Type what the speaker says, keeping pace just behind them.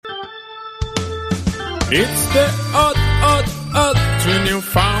It's the odd to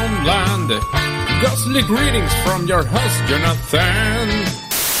Newfoundland. Ghostly greetings from your host, Jonathan.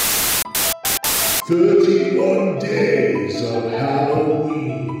 31 days of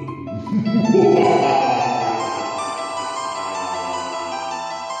Halloween.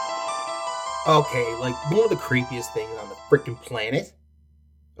 Okay, like, one of the creepiest things on the freaking planet.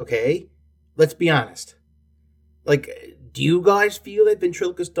 Okay? Let's be honest. Like, do you guys feel that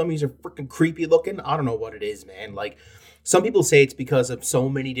ventriloquist dummies are freaking creepy looking? I don't know what it is, man. Like, some people say it's because of so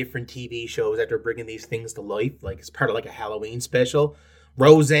many different TV shows that they're bringing these things to life. Like, it's part of, like, a Halloween special.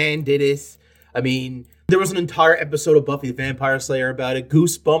 Roseanne did it. I mean, there was an entire episode of Buffy the Vampire Slayer about it.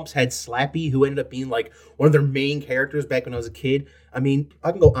 Goosebumps had Slappy, who ended up being, like, one of their main characters back when I was a kid. I mean,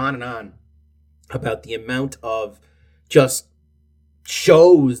 I can go on and on about the amount of just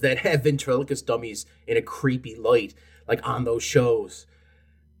shows that have ventriloquist dummies in a creepy light, like on those shows.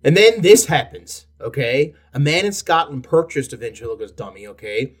 And then this happens, okay? A man in Scotland purchased a ventriloquist dummy,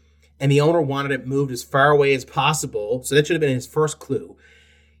 okay? And the owner wanted it moved as far away as possible, so that should have been his first clue.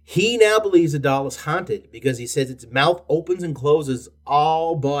 He now believes the doll is haunted because he says its mouth opens and closes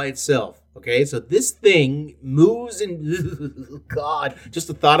all by itself, okay? So this thing moves and, God, just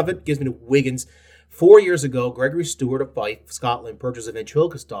the thought of it gives me the Wiggins. 4 years ago, Gregory Stewart of Fife, Scotland, purchased a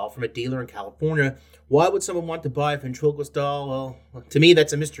ventriloquist doll from a dealer in California. Why would someone want to buy a ventriloquist doll? Well, to me,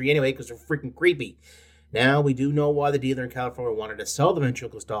 that's a mystery anyway, because they're freaking creepy. Now, we do know why the dealer in California wanted to sell the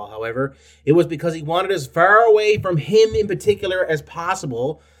ventriloquist doll, however. It was because he wanted as far away from him in particular as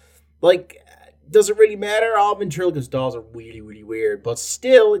possible. Like, does it really matter? All ventriloquist dolls are really, really weird, but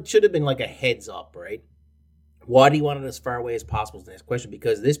still, it should have been like a heads up, right? Why do you want it as far away as possible is the next question.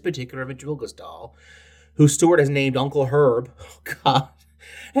 Because this particular ventriloquist doll, who Stewart has named Uncle Herb, oh God,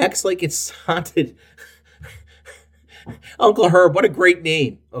 acts like it's haunted. Uncle Herb, what a great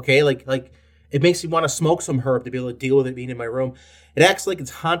name, okay? Like it makes me want to smoke some herb to be able to deal with it being in my room. It acts like it's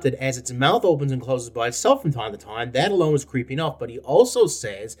haunted as its mouth opens and closes by itself from time to time. That alone is creepy enough, but he also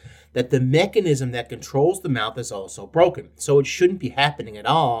says that the mechanism that controls the mouth is also broken, so it shouldn't be happening at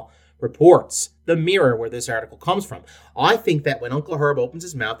all. Reports the Mirror, where this article comes from. I think that when Uncle Herb opens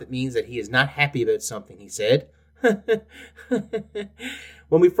his mouth, it means that he is not happy about something, he said.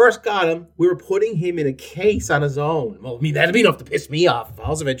 When we first got him, we were putting him in a case on his own. Well, I mean, that'd be enough to piss me off if I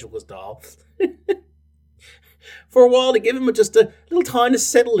was a ventriloquist doll. For a while, to give him just a little time to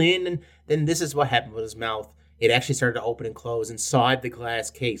settle in, and then this is what happened with his mouth. It actually started to open and close inside the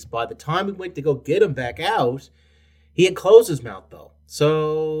glass case. By the time we went to go get him back out, he had closed his mouth, though.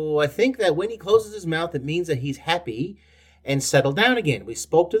 So I think that when he closes his mouth, it means that he's happy and settled down again. We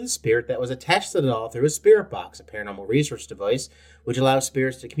spoke to the spirit that was attached to the doll through a spirit box, a paranormal research device, which allows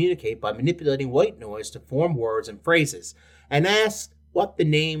spirits to communicate by manipulating white noise to form words and phrases, and asked what the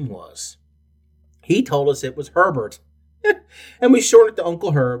name was. He told us it was Herbert. And we shortened it to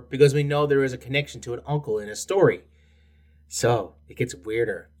Uncle Herb because we know there is a connection to an uncle in his story. So, it gets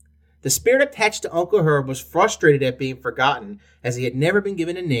weirder. The spirit attached to Uncle Herb was frustrated at being forgotten, as he had never been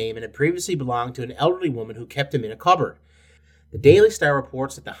given a name and had previously belonged to an elderly woman who kept him in a cupboard. The Daily Star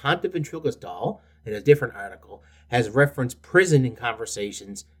reports that the haunted ventriloquist doll, in a different article, has referenced prison in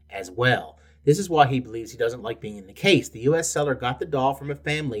conversations as well. This is why he believes he doesn't like being in the case. The U.S. seller got the doll from a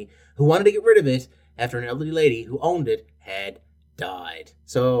family who wanted to get rid of it after an elderly lady who owned it had died.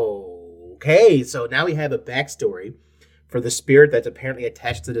 So now we have a backstory for the spirit that's apparently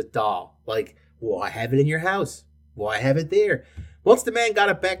attached to this doll. Like, why have it in your house? Why have it there? Once the man got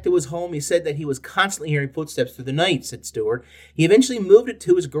it back to his home, he said that he was constantly hearing footsteps through the night, said Stewart. He eventually moved it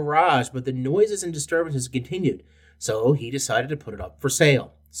to his garage, but the noises and disturbances continued, so he decided to put it up for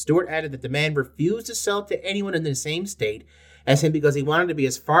sale. Stewart added that the man refused to sell it to anyone in the same state as him because he wanted to be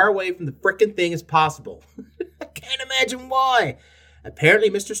as far away from the frickin' thing as possible. I can't imagine why. Apparently,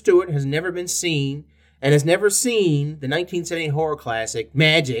 Mr. Stewart has never been seen and has never seen the 1970 horror classic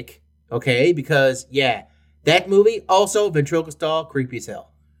Magic, okay? Because, yeah, that movie, also ventriloquist doll, creepy as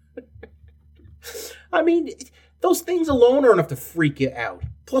hell. I mean, those things alone are enough to freak you out.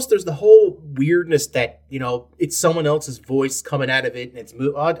 Plus, there's the whole weirdness that, it's someone else's voice coming out of it, and it's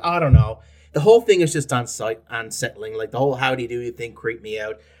I don't know. The whole thing is just unsettling. Like, the whole howdy doody thing creeped me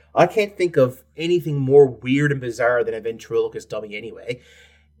out. I can't think of anything more weird and bizarre than a ventriloquist dummy anyway.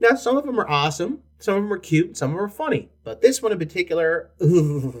 Now, some of them are awesome, some of them are cute, some of them are funny. But this one in particular,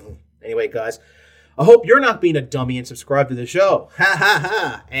 anyway, guys, I hope you're not being a dummy and subscribe to the show. Ha ha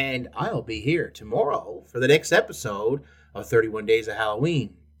ha. And I'll be here tomorrow for the next episode of 31 Days of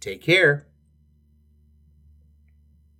Halloween. Take care.